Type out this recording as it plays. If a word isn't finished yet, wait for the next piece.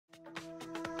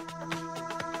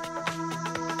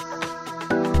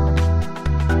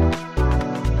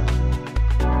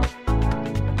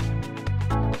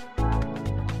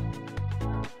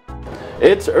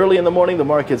It's early in the morning. The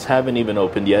markets haven't even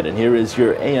opened yet, and here is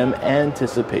your AM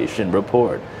anticipation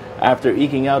report. After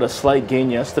eking out a slight gain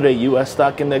yesterday, U.S.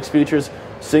 stock index futures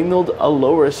signaled a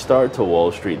lower start to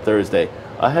Wall Street Thursday,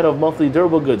 ahead of monthly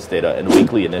durable goods data and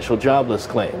weekly initial jobless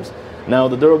claims. Now,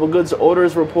 the durable goods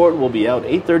orders report will be out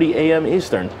 8:30 a.m.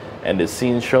 Eastern and is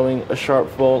seen showing a sharp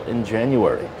fall in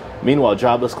January. Meanwhile,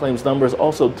 jobless claims numbers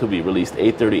also to be released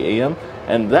 8:30 a.m.,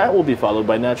 and that will be followed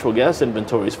by natural gas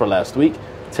inventories for last week,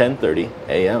 10:30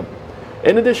 a.m.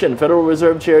 In addition, Federal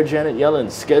Reserve Chair Janet Yellen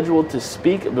scheduled to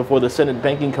speak before the Senate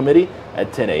Banking Committee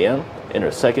at 10 a.m. in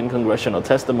her second congressional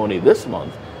testimony this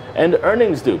month, and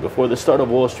earnings due before the start of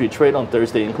Wall Street trade on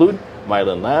Thursday include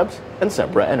Mylan Labs and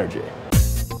Sempra Energy.